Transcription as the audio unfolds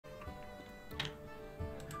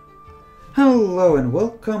Hello and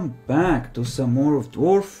welcome back to some more of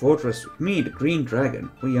Dwarf Fortress with me, the Green Dragon.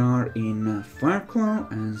 We are in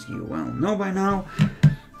Fireclaw, as you well know by now.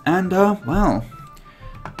 And, well,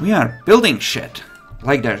 we are building shit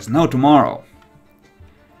like there's no tomorrow.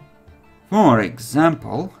 For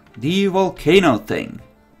example, the volcano thing.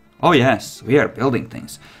 Oh yes, we are building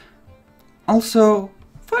things. Also,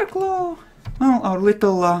 Fireclaw, well, our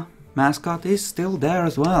little mascot is still there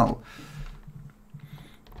as well.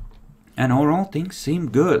 And overall things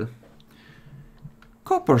seem good.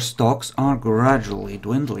 Copper stocks are gradually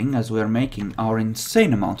dwindling as we are making our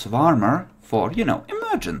insane amounts of armor for, you know,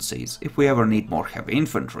 emergencies, if we ever need more heavy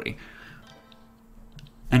infantry.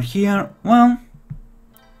 And here, well,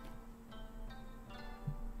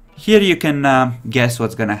 here you can guess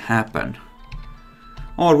what's gonna happen.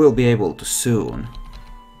 Or we'll be able to soon.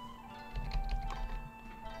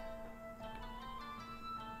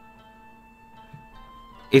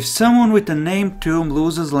 If someone with a named tomb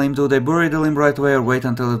loses a limb, do they bury the limb right away or wait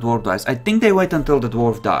until the dwarf dies? I think they wait until the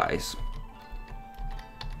dwarf dies.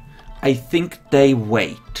 I think they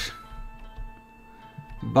wait.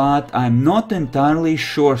 But I'm not entirely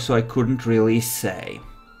sure, so I couldn't really say.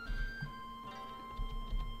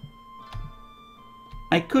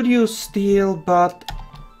 I could use steel, but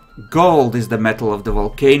gold is the metal of the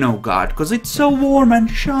volcano god, because it's so warm and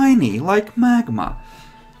shiny, like magma.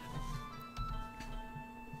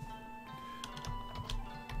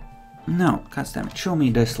 No, goddammit, show me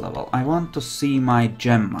this level. I want to see my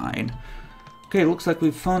gem mine. Okay, looks like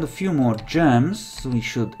we've found a few more gems. We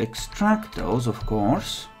should extract those, of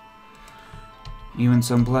course. Even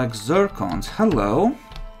some black zircons. Hello.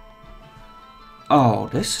 Oh,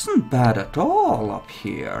 this isn't bad at all up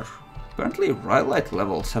here. Apparently rhyolite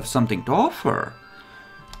levels have something to offer.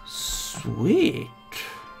 Sweet.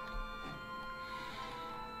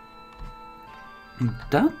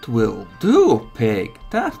 That will do, pig.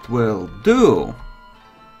 That will do.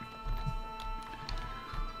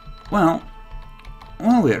 Well,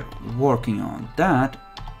 while we're working on that,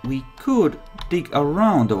 we could dig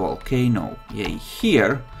around the volcano, yay,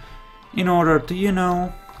 here, in order to, you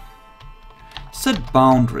know, set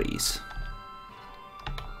boundaries.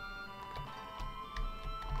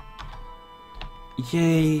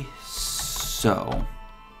 Yay, so.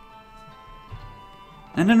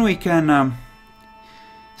 And then we can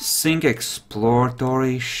sink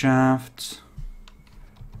exploratory shafts.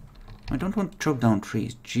 I don't want to chop down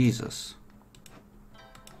trees, Jesus.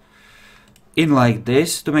 In like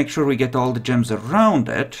this, to make sure we get all the gems around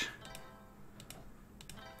it.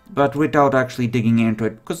 But without actually digging into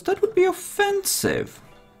it, because that would be offensive.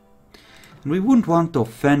 And we wouldn't want to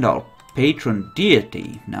offend our patron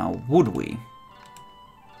deity, now would we?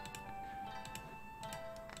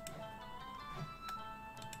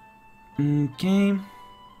 Okay.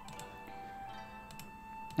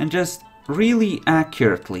 And just really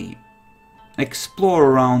accurately explore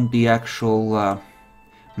around the actual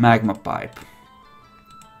magma pipe.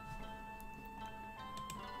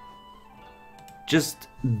 Just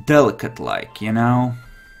delicate-like, you know?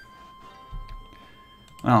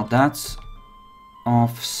 Well, that's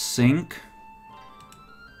off sync.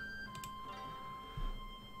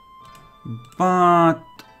 But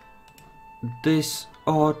this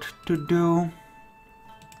ought to do.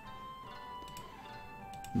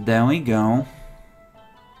 There we go.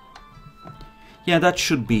 Yeah, that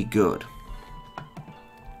should be good.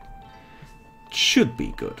 Should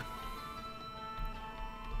be good.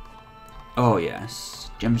 Oh yes,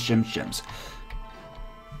 gems, gems, gems.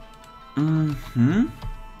 How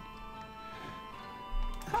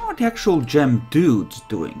are the actual gem dudes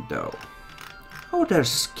doing though? How are their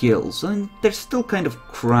skills? And they're still kind of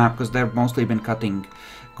crap because they've mostly been cutting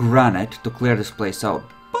granite to clear this place out.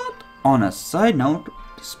 But on a side note,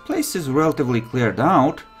 this place is relatively cleared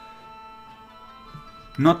out.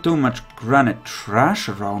 Not too much granite trash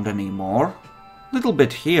around anymore. Little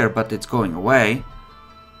bit here, but it's going away.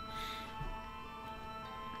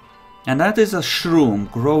 And that is a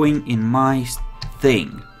shroom growing in my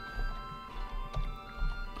thing.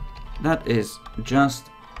 That is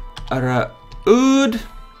just a ood.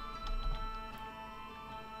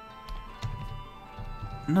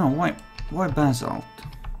 No, why basalt?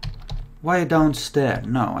 Why downstairs?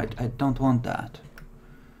 No, I don't want that.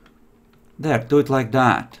 There, do it like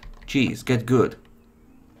that. Jeez, get good.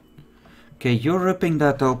 Okay, you're ripping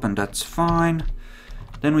that open, that's fine.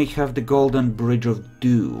 Then we have the Golden Bridge of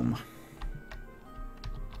Doom.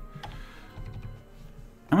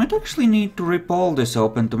 I might actually need to rip all this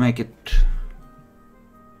open to make it...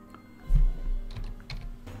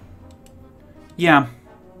 Yeah.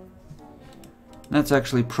 That's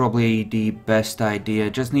actually probably the best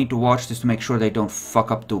idea. Just need to watch this to make sure they don't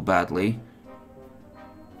fuck up too badly.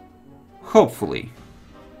 Hopefully.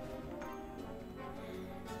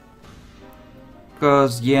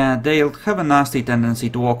 Because, yeah, they'll have a nasty tendency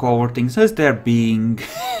to walk over things as they're being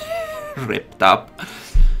ripped up.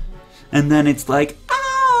 And then it's like,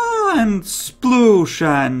 ah, and sploosh,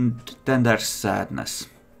 and then there's sadness.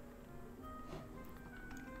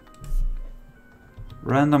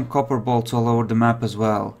 Random copper bolts all over the map as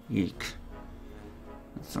well. Eek.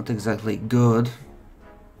 That's not exactly good.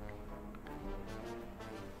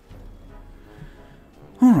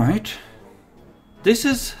 Alright. This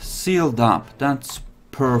is sealed up. That's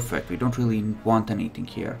perfect. We don't really want anything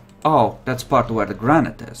here. Oh, that's part of where the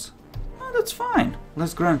granite is. Oh, that's fine.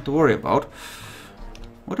 Less granite to worry about.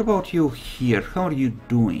 What about you here? How are you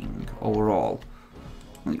doing overall?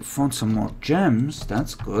 Well, you found some more gems.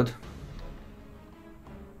 That's good.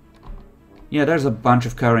 Yeah, there's a bunch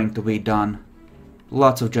of carrying to be done.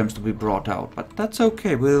 Lots of gems to be brought out, but that's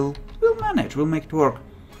okay. We'll manage. We'll make it work.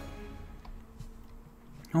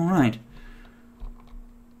 Alright.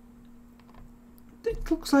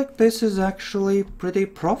 It looks like this is actually pretty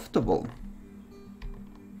profitable.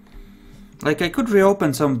 Like, I could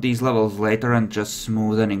reopen some of these levels later and just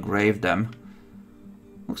smooth and engrave them.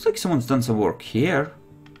 Looks like someone's done some work here.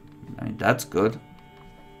 I mean, that's good.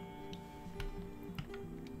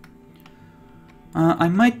 I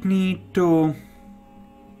might need to...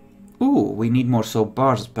 Ooh, we need more soap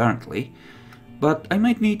bars apparently. But I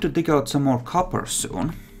might need to dig out some more copper soon.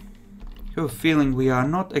 I have a feeling we are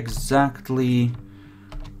not exactly...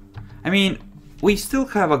 I mean, we still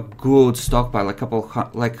have a good stockpile, a couple,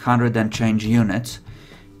 like 100 and change units.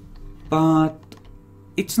 But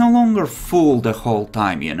it's no longer full the whole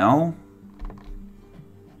time, you know?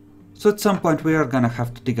 So at some point we are gonna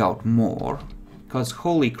have to dig out more. Because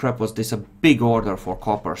holy crap, was this a big order for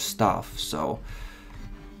copper stuff, so...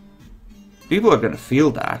 People are gonna feel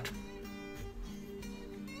that.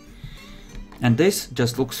 And this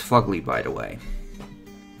just looks fugly, by the way.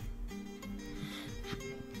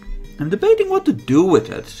 I'm debating what to do with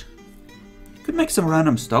it. Could make some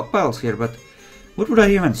random stockpiles here, but what would I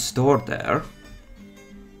even store there?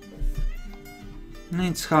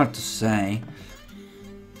 It's hard to say.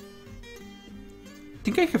 I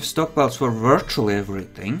think I have stockpiles for virtually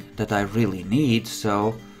everything that I really need,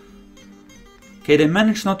 so... Okay, they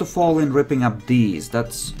managed not to fall in ripping up these.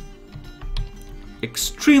 That's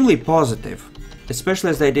extremely positive. Especially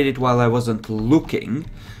as they did it while I wasn't looking.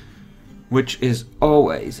 Which is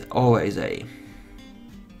always a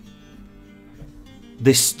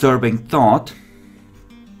disturbing thought.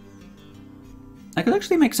 I could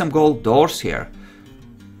actually make some gold doors here.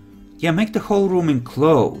 Yeah, make the whole room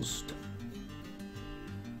enclosed.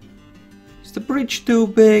 Is the bridge too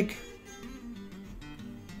big?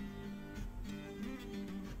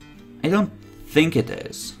 I don't think it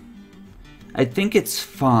is. I think it's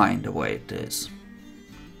fine the way it is.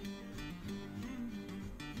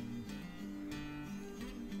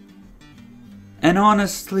 And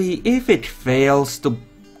honestly, if it fails to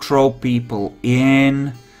throw people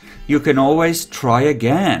in, you can always try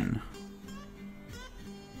again.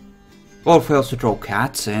 Or fails to throw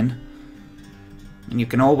cats in. And you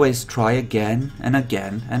can always try again and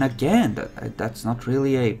again and again. That's not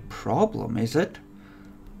really a problem, is it?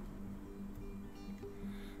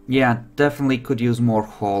 Yeah, definitely could use more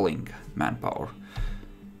hauling manpower.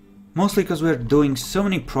 Mostly because we're doing so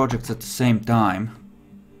many projects at the same time.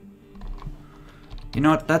 You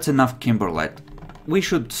know what, that's enough Kimberlite. We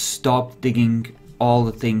should stop digging all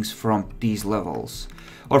the things from these levels.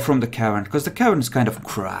 Or from the cavern, because the cavern is kind of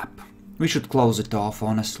crap. We should close it off,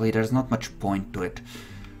 honestly, there's not much point to it.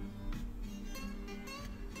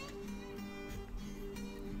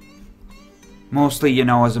 Mostly, you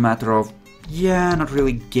know, as a matter of, yeah, not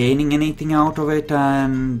really gaining anything out of it,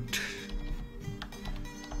 and...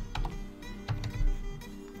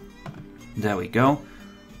 There we go.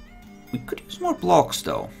 We could use more blocks,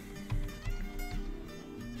 though.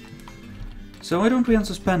 So I don't want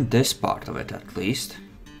to spend this part of it, at least.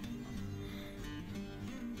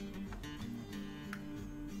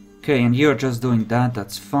 Okay, and you're just doing that,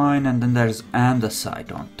 that's fine, and then there's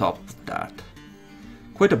andesite on top of that.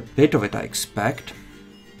 Quite a bit of it, I expect.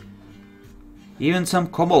 Even some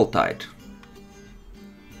cobaltite.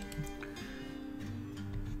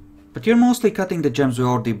 But you're mostly cutting the gems we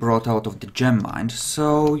already brought out of the gem mine,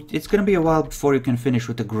 so it's gonna be a while before you can finish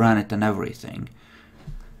with the granite and everything.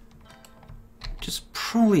 Just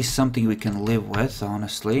probably something we can live with,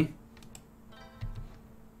 honestly.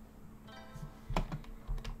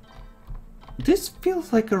 This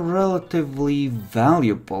feels like a relatively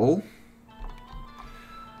valuable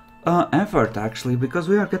effort, actually, because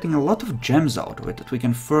we are getting a lot of gems out of it that we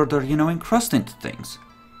can further, you know, encrust into things.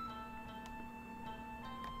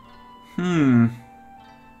 I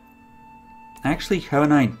actually have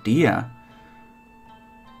an idea.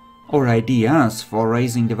 Or ideas for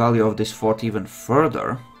raising the value of this fort even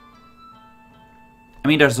further. I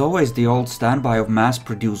mean, there's always the old standby of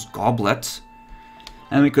mass-produced goblets.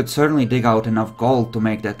 And we could certainly dig out enough gold to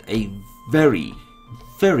make that a very,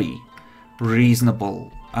 very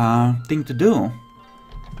reasonable thing to do.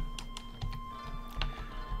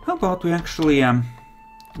 How about we actually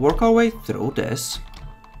work our way through this?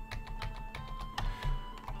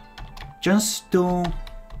 Just to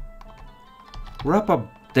wrap up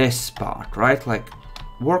this part, right? Like,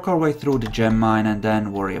 work our way through the gem mine and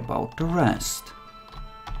then worry about the rest.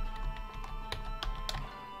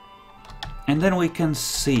 And then we can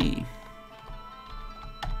see.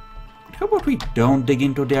 How about we don't dig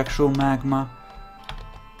into the actual magma?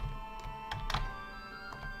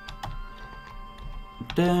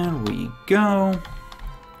 There we go.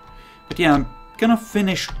 But yeah, I'm gonna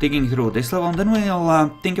finish digging through this level and then we'll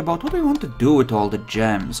think about what we want to do with all the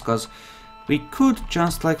gems, because we could,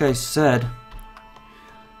 just like I said,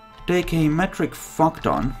 take a metric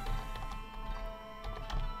fuckton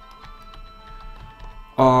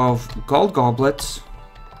of gold goblets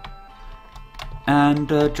and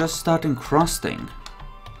just start encrusting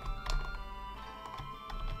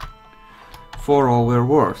for all we're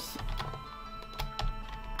worth.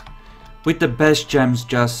 With the best gems,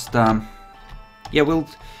 just yeah, we'll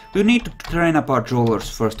need to train up our jewelers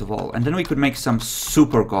first of all, and then we could make some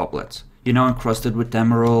super goblets. You know, encrusted with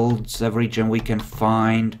emeralds, every gem we can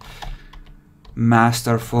find,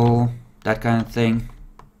 masterful, that kind of thing.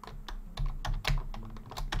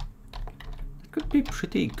 It could be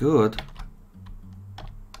pretty good.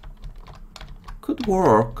 Could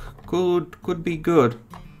work, could be good.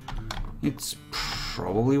 It's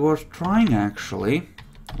probably worth trying, actually.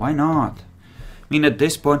 Why not? I mean, at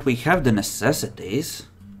this point we have the necessities.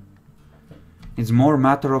 It's more a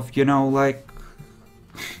matter of, you know, like,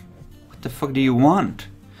 what the fuck do you want?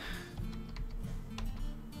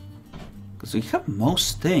 Because we have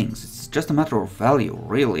most things, it's just a matter of value,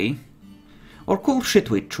 really. Or cool shit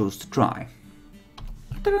we choose to try.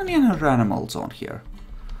 Are there any other animals on here?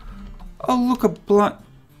 Oh, look, a blood...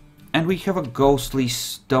 And we have a ghostly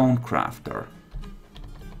stone crafter.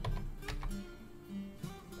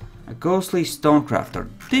 A ghostly stone crafter.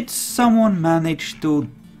 Did someone manage to...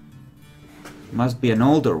 Must be an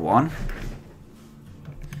older one.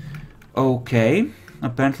 Okay.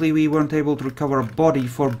 Apparently we weren't able to recover a body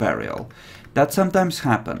for burial. That sometimes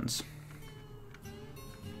happens.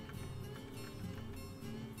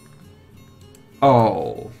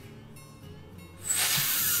 Oh.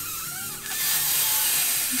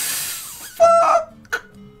 Fuck!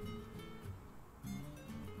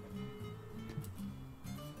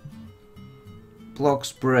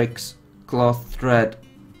 Blocks, bricks, cloth, thread.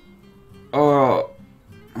 Oh.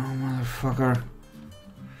 Oh, motherfucker.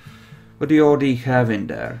 What do you already have in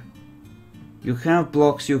there? You have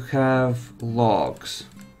blocks, you have logs.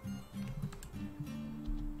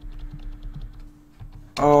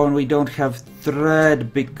 Oh, and we don't have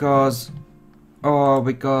thread because... Oh,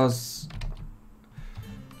 because...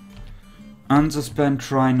 Unsuspend,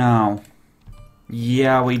 try now.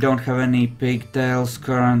 Yeah, we don't have any pigtails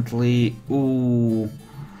currently. Ooh.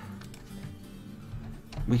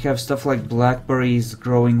 We have stuff like blackberries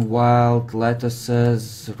growing wild,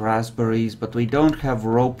 lettuces, raspberries, but we don't have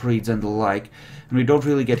rope reeds and the like. And we don't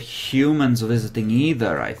really get humans visiting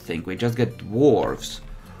either, I think. We just get dwarves.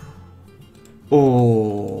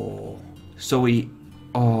 Oh. So we...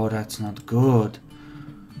 Oh, that's not good.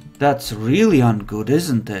 That's really ungood,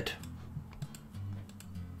 isn't it?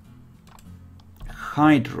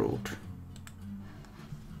 Hide root.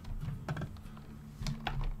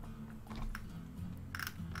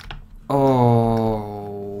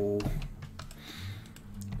 Oh.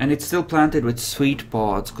 And it's still planted with sweet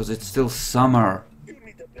pods because it's still summer. You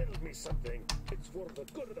need to build me something. It's for the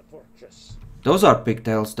good of the fortress. Those are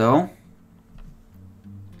pigtails though.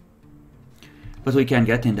 But we can't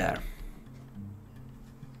get in there.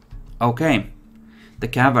 Okay. The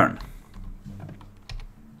cavern.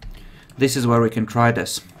 This is where we can try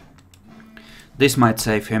this. This might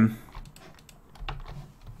save him.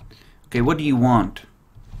 Okay, what do you want?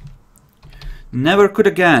 Never could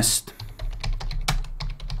have guessed.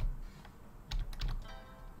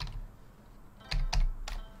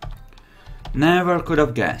 Never could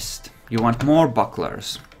have guessed. You want more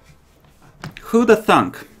bucklers. Who'da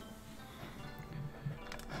thunk?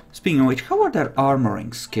 Speaking of which, how are their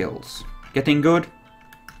armoring skills? Getting good?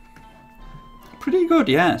 pretty good,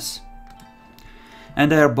 yes.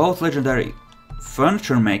 And they are both legendary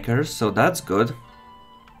furniture makers, so that's good.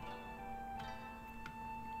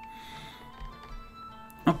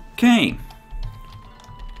 Okay.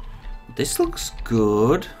 This looks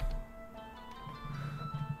good.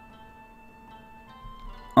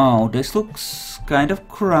 Oh, this looks kind of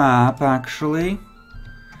crap, actually.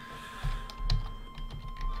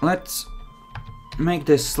 Let's make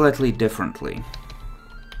this slightly differently.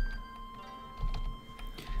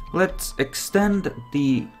 Let's extend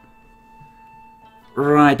the...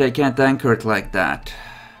 Right, I can't anchor it like that.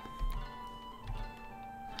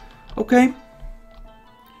 Okay.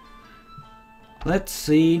 Let's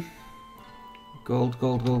see. Gold,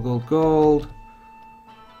 gold, gold, gold, gold.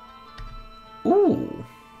 Ooh.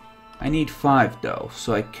 I need 5 though,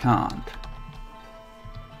 so I can't.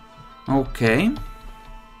 Okay.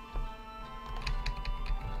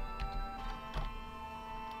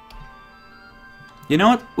 You know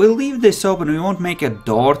what? We'll leave this open. We won't make a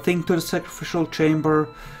door thing to the sacrificial chamber.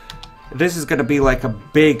 This is gonna be like a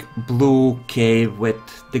big blue cave with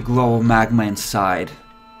the glow of magma inside.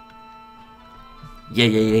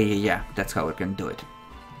 Yeah. That's how we're gonna do it.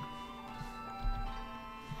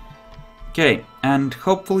 Okay, and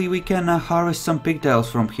hopefully we can harvest some pigtails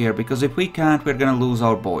from here, because if we can't, we're gonna lose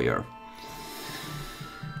our boiler.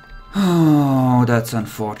 Oh, that's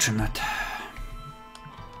unfortunate.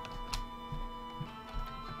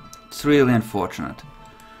 It's really unfortunate.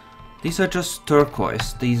 These are just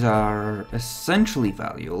turquoise. These are essentially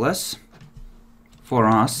valueless for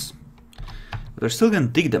us. But we're still gonna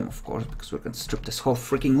dig them, of course, because we're gonna strip this whole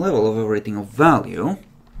freaking level of everything of value.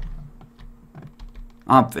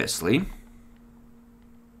 Obviously.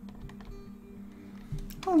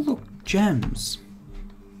 Oh, look, gems.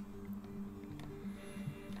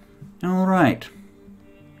 Alright.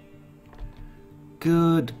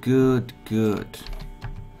 Good.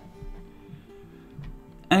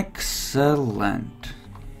 Excellent.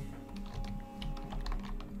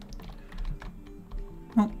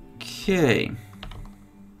 Okay.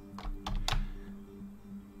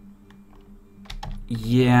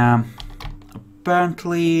 Yeah.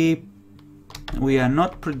 Apparently, we are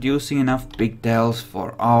not producing enough pigtails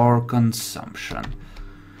for our consumption.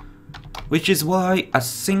 Which is why a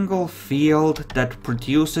single field that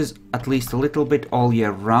produces at least a little bit all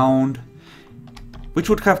year round, which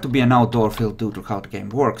would have to be an outdoor field due to how the game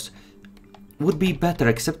works, would be better,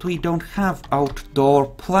 except we don't have outdoor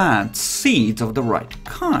plant seeds of the right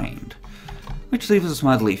kind. Which leaves us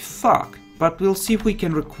madly fucked, but we'll see if we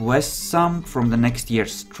can request some from the next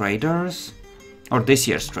year's traders, or this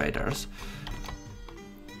year's traders.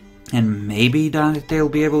 And maybe that they'll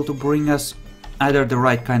be able to bring us either the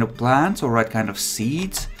right kind of plants or right kind of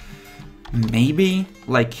seeds. Maybe,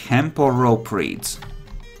 like hemp or rope reeds.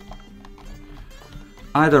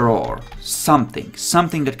 Either or, something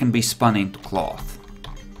that can be spun into cloth.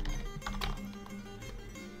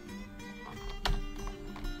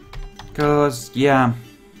 Cause, yeah,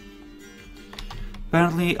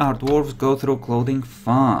 apparently our dwarves go through clothing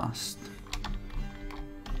fast.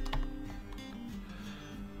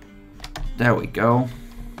 There we go.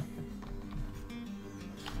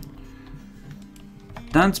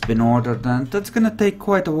 That's been ordered, and that's gonna take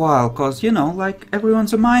quite a while, cause, you know, like,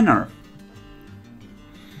 everyone's a miner.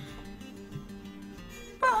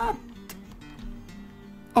 But...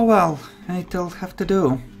 oh well, it'll have to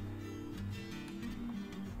do.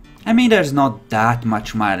 I mean, there's not that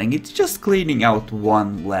much mining, it's just cleaning out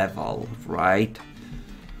one level, right?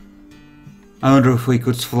 I wonder if we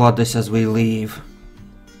could flood this as we leave.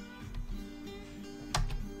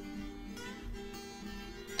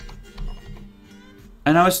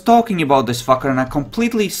 And I was talking about this fucker and I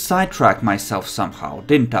completely sidetracked myself somehow,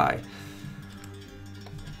 didn't I?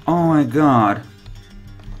 Oh my god.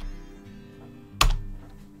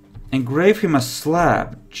 Engrave him a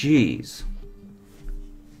slab, jeez.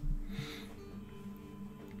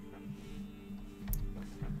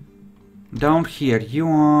 Down here you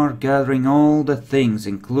are gathering all the things,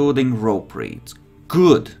 including rope reeds.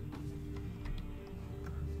 Good.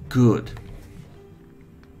 Good.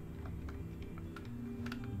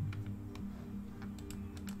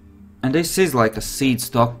 And this is like a seed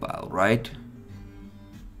stockpile, right?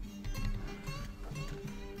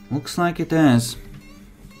 Looks like it is.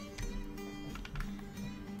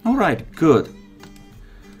 Alright, good.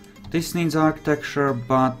 This needs architecture,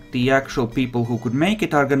 but the actual people who could make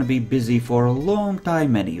it are gonna be busy for a long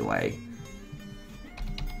time anyway.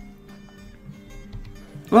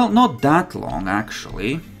 Well, not that long,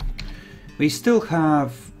 actually. We still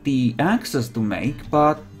have the axes to make,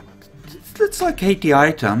 but it's like 80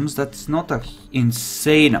 items. That's not an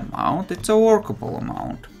insane amount. It's a workable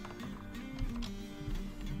amount.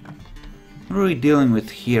 What are we dealing with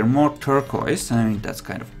here? More turquoise. I mean, that's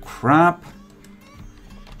kind of crap.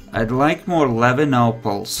 I'd like more Levin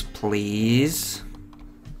opals, please.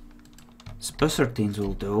 Spessartines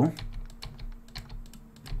will do.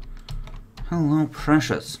 Hello,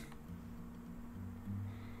 precious.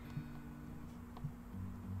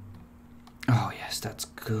 Oh, yes, that's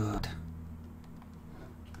good.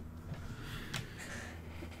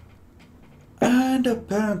 And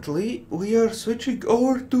apparently, we are switching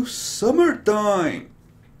over to summertime.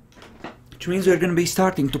 Which means we're going to be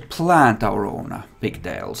starting to plant our own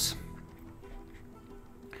pigtails.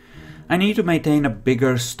 I need to maintain a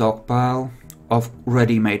bigger stockpile of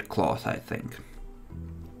ready-made cloth, I think.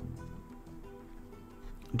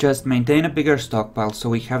 Just maintain a bigger stockpile so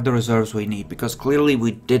we have the reserves we need, because clearly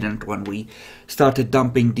we didn't when we started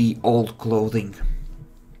dumping the old clothing.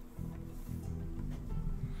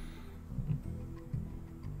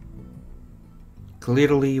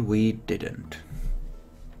 Clearly we didn't.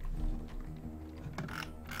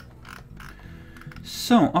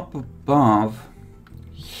 So, up above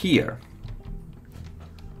here.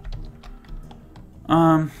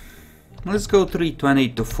 Let's go 320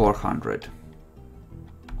 to 400.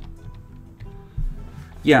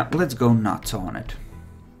 Yeah, let's go nuts on it.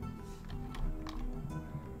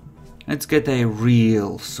 Let's get a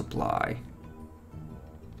real supply.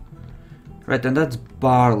 Right, and that's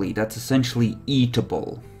barley. That's essentially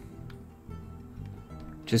eatable.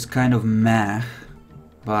 Just kind of meh.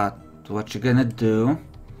 But what you gonna do?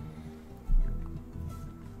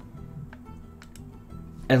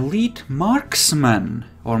 Elite marksman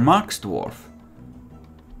or marks dwarf.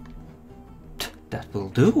 That will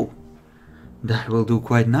do. That will do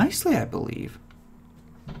quite nicely, I believe.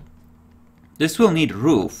 This will need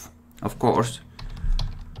roof, of course.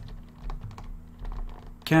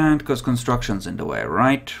 Can't, because construction's in the way,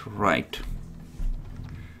 right? Right.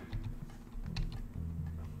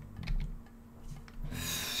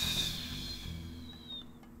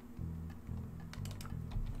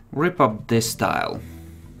 Rip up this tile.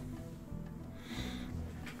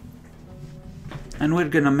 And we're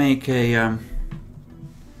gonna make a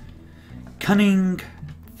cunning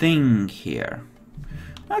thing here.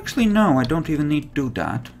 Actually, no, I don't even need to do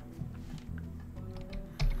that.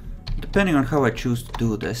 Depending on how I choose to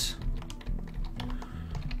do this.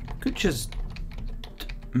 I could just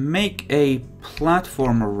make a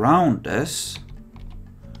platform around this,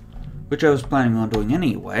 which I was planning on doing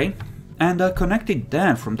anyway, and connect it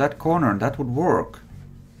then from that corner, and that would work.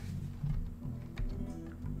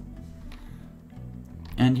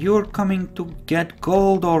 And you're coming to get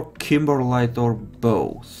gold or kimberlite or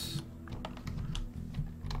both.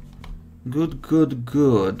 Good, good,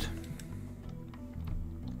 good.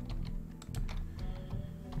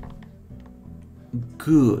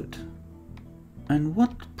 Good. And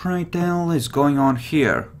what, pray tell, is going on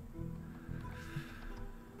here?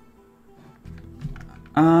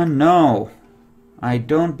 No. I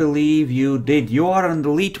don't believe you did. You are an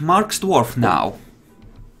elite marks dwarf now.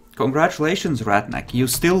 Congratulations, Ratneck. You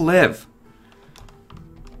still live.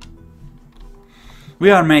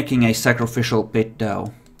 We are making a sacrificial pit,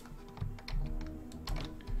 though.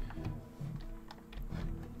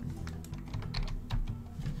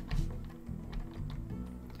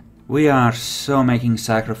 We are so making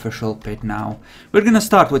sacrificial pit now. We're gonna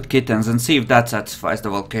start with kittens and see if that satisfies the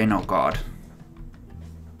volcano god.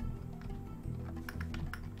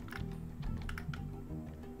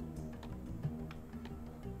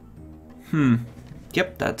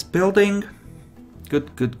 Yep, that's building.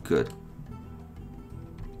 Good, good, good.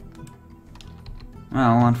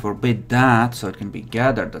 Well, unforbid that, so it can be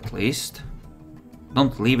gathered at least.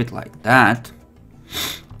 Don't leave it like that.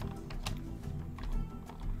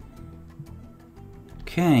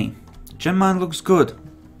 Okay, gem mine looks good.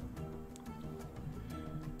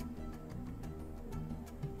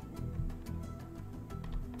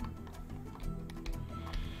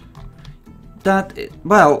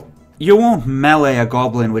 Well, you won't melee a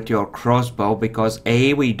goblin with your crossbow because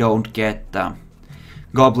A, we don't get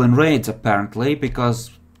goblin raids apparently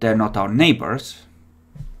because they're not our neighbors.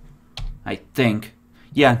 I think.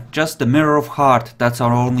 Yeah, just the Mirror of Heart, that's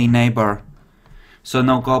our only neighbor. So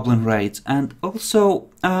no goblin raids. And also,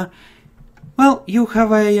 well, you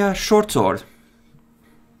have a short sword.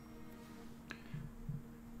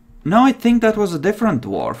 No, I think that was a different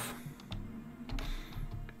dwarf.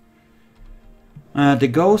 The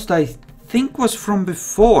ghost, I think, was from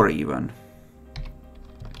before, even.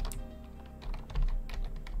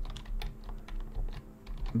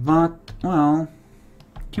 But, well,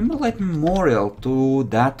 Kimberlite Memorial to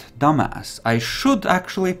that dumbass. I should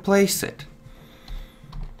actually place it.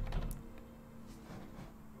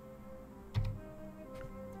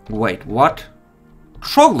 Wait, what?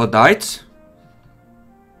 Troglodytes?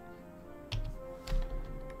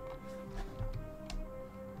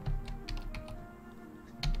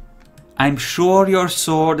 I'm sure your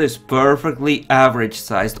sword is perfectly average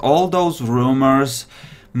sized. All those rumors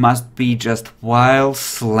must be just wild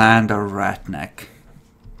slander, Ratneck.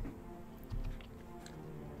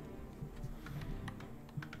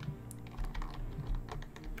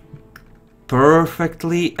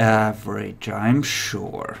 Perfectly average, I'm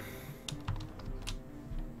sure.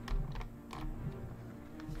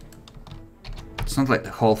 It's not like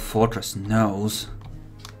the whole fortress knows.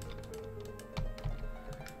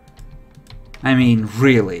 I mean,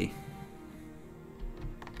 really.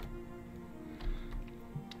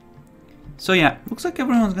 So yeah, looks like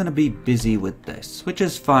everyone's gonna be busy with this, which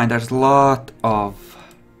is fine. There's a lot of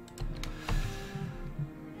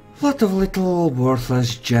little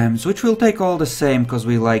worthless gems, which we'll take all the same because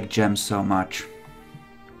we like gems so much.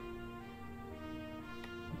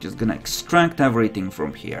 Just gonna extract everything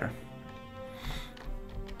from here.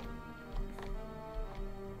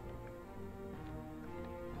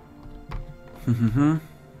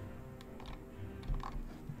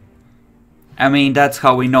 I mean, that's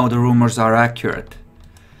how we know the rumors are accurate.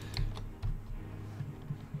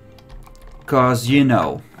 Cause, you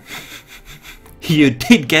know, you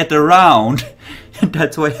did get around.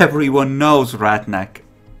 That's why everyone knows, Ratneck.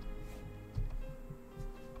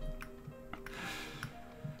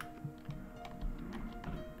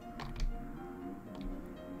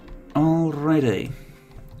 Alrighty.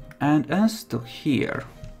 And as to here,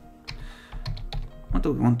 what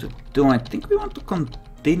do we want to do? I think we want to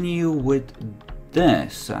continue with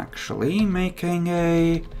this, actually, making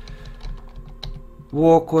a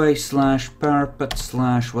walkway slash parapet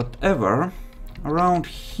slash whatever around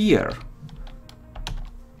here.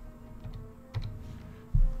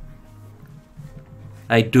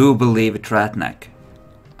 I do believe it, Ratneck.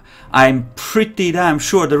 I'm pretty damn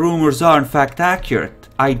sure the rumors are in fact accurate.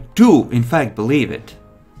 I do in fact believe it.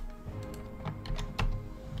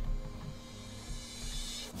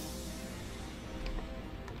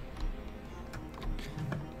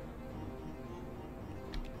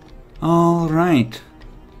 Alright.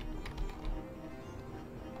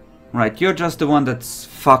 Right, you're just the one that's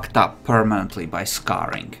fucked up permanently by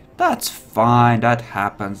scarring. That's fine, that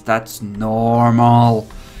happens, that's normal.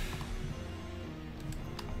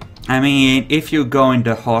 I mean, if you go in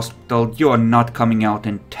the hospital, you're not coming out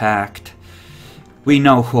intact. We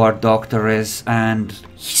know who our doctor is, and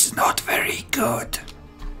he's not very good.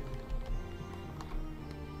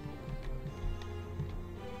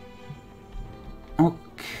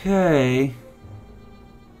 Okay.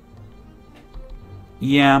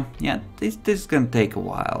 Yeah, this is gonna take a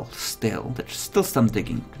while, still. There's still some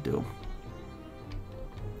digging to do.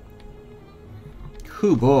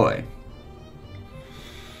 Hoo boy.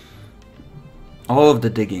 All of the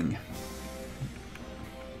digging.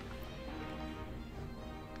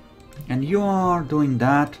 And you are doing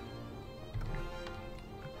that.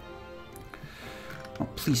 Oh,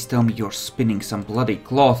 please tell me you're spinning some bloody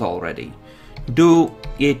cloth already. Do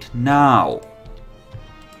it now.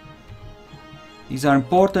 These are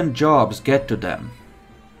important jobs, get to them.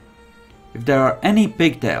 If there are any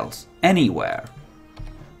pigtails anywhere,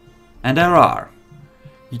 and there are,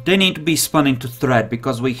 they need to be spun into thread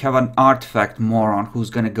because we have an artifact moron who's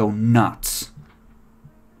gonna go nuts.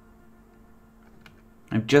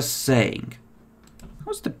 I'm just saying.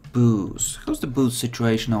 How's the booze? How's the booze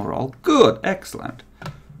situation overall? Good, excellent.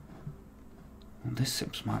 Well, this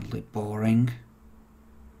seems mildly boring.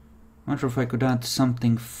 Wonder if I could add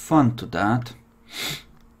something fun to that.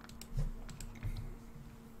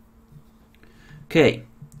 Okay,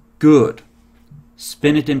 good.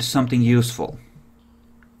 Spin it into something useful.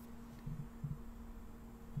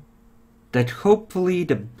 That hopefully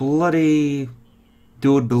the bloody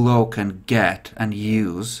dude below can get and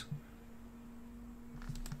use.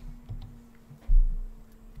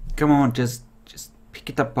 Come on, just pick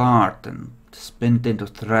it apart and spin it into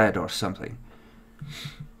thread or something.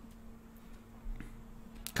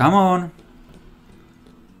 Come on.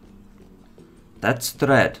 That's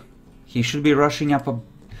thread. He should be rushing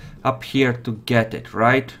up here to get it,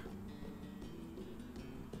 right?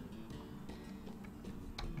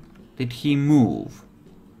 Did he move?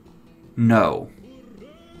 No.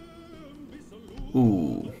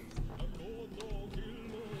 Ooh.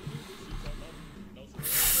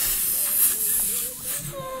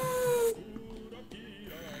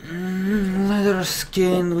 Leather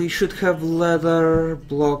tin, we should have leather,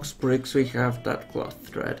 blocks, bricks, we have that cloth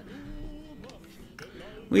thread.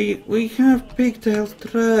 We have pigtail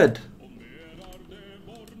thread.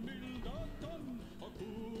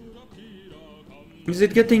 Is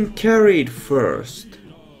it getting carried first?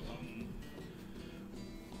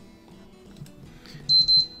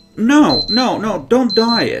 No, no, no, don't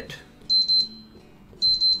dye it.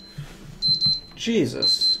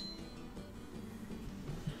 Jesus.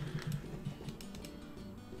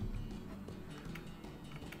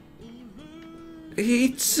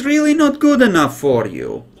 It's really not good enough for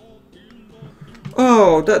you.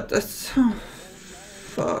 Oh, that's... Oh,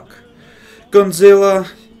 fuck. Godzilla.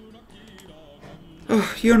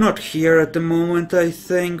 Oh, you're not here at the moment, I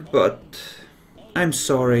think, but... I'm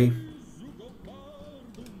sorry.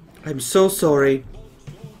 I'm so sorry.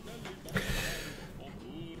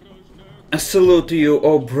 A salute to you,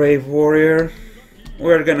 oh brave warrior.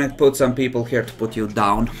 We're gonna put some people here to put you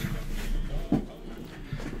down.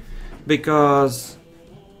 Because...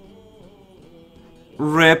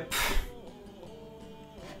 RIP.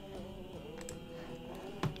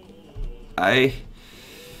 I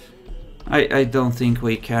don't think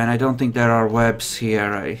we can. I don't think there are webs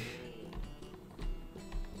here. I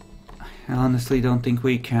honestly don't think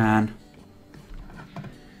we can.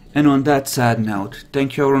 And on that sad note,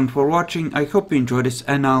 thank you everyone for watching. I hope you enjoyed this,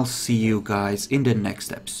 and I'll see you guys in the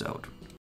next episode.